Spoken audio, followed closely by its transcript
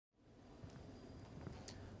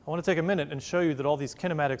I want to take a minute and show you that all these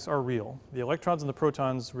kinematics are real. The electrons and the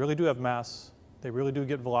protons really do have mass, they really do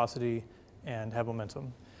get velocity and have momentum.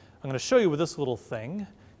 I'm going to show you with this little thing.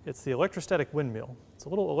 It's the electrostatic windmill. It's a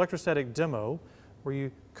little electrostatic demo where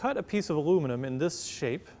you cut a piece of aluminum in this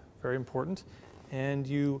shape, very important, and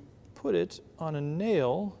you put it on a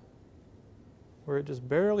nail where it just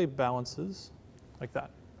barely balances like that.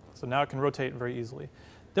 So now it can rotate very easily.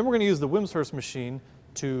 Then we're going to use the Wimshurst machine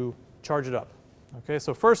to charge it up. Okay,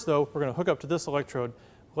 so first though, we're going to hook up to this electrode.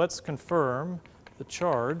 Let's confirm the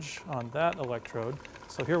charge on that electrode.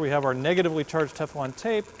 So here we have our negatively charged Teflon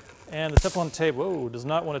tape, and the Teflon tape, whoa, does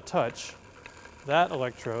not want to touch that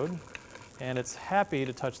electrode, and it's happy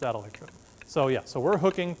to touch that electrode. So yeah, so we're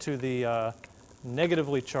hooking to the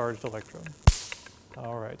negatively charged electrode.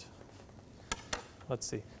 All right, let's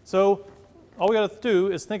see. So all we got to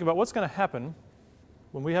do is think about what's going to happen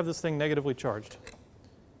when we have this thing negatively charged.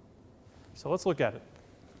 So let's look at it.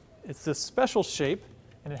 It's this special shape,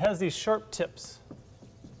 and it has these sharp tips.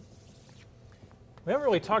 We haven't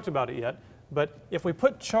really talked about it yet, but if we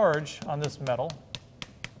put charge on this metal,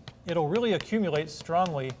 it'll really accumulate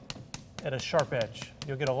strongly at a sharp edge.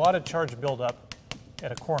 You'll get a lot of charge buildup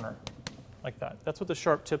at a corner, like that. That's what the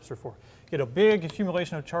sharp tips are for. You get a big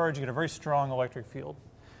accumulation of charge, you get a very strong electric field.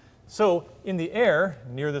 So in the air,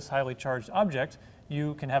 near this highly charged object,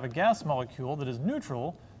 you can have a gas molecule that is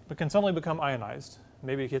neutral, but can suddenly become ionized.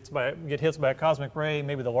 Maybe it get hit by a cosmic ray,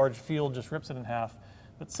 maybe the large field just rips it in half.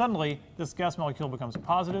 But suddenly, this gas molecule becomes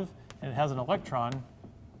positive, and it has an electron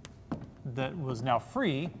that was now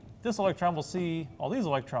free. This electron will see all these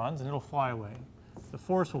electrons, and it'll fly away. The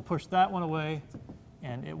force will push that one away,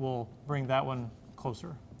 and it will bring that one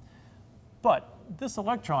closer. But this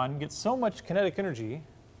electron gets so much kinetic energy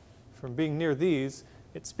from being near these,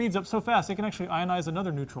 it speeds up so fast it can actually ionize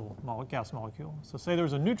another neutral gas molecule. So say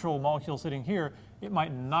there's a neutral molecule sitting here, it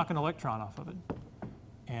might knock an electron off of it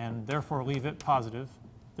and therefore leave it positive.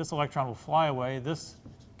 This electron will fly away, this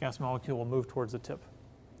gas molecule will move towards the tip.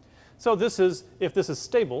 So this is, if this is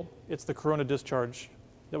stable, it's the corona discharge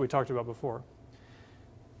that we talked about before.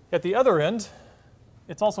 At the other end,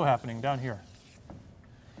 it's also happening down here.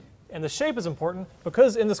 And the shape is important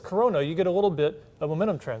because in this corona you get a little bit of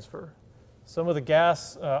momentum transfer. Some of the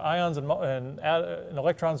gas ions and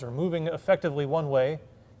electrons are moving effectively one way,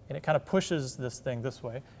 and it kind of pushes this thing this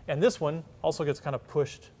way. And this one also gets kind of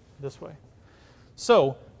pushed this way.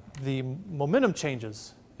 So the momentum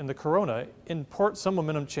changes in the corona import some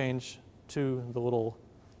momentum change to the little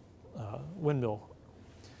windmill.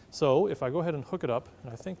 So if I go ahead and hook it up,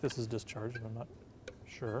 and I think this is discharged, but I'm not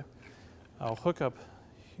sure, I'll hook up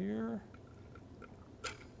here,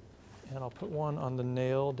 and I'll put one on the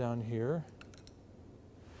nail down here,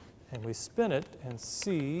 and we spin it and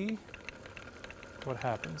see what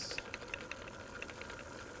happens.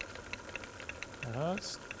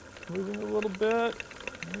 It's moving a little bit.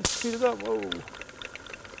 Let me speed it up. Whoa.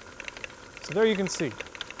 So there you can see.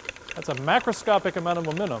 That's a macroscopic amount of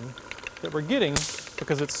momentum that we're getting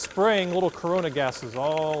because it's spraying little corona gases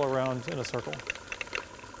all around in a circle.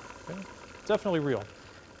 Okay? It's definitely real.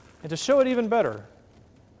 And to show it even better,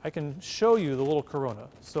 I can show you the little corona.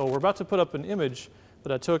 So we're about to put up an image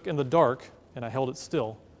that I took in the dark, and I held it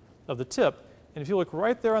still, of the tip. And if you look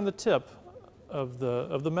right there on the tip of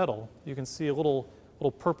the metal, you can see a little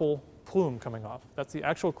purple plume coming off. That's the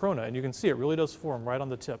actual corona, and you can see it really does form right on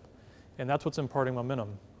the tip. And that's what's imparting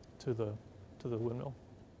momentum to the windmill.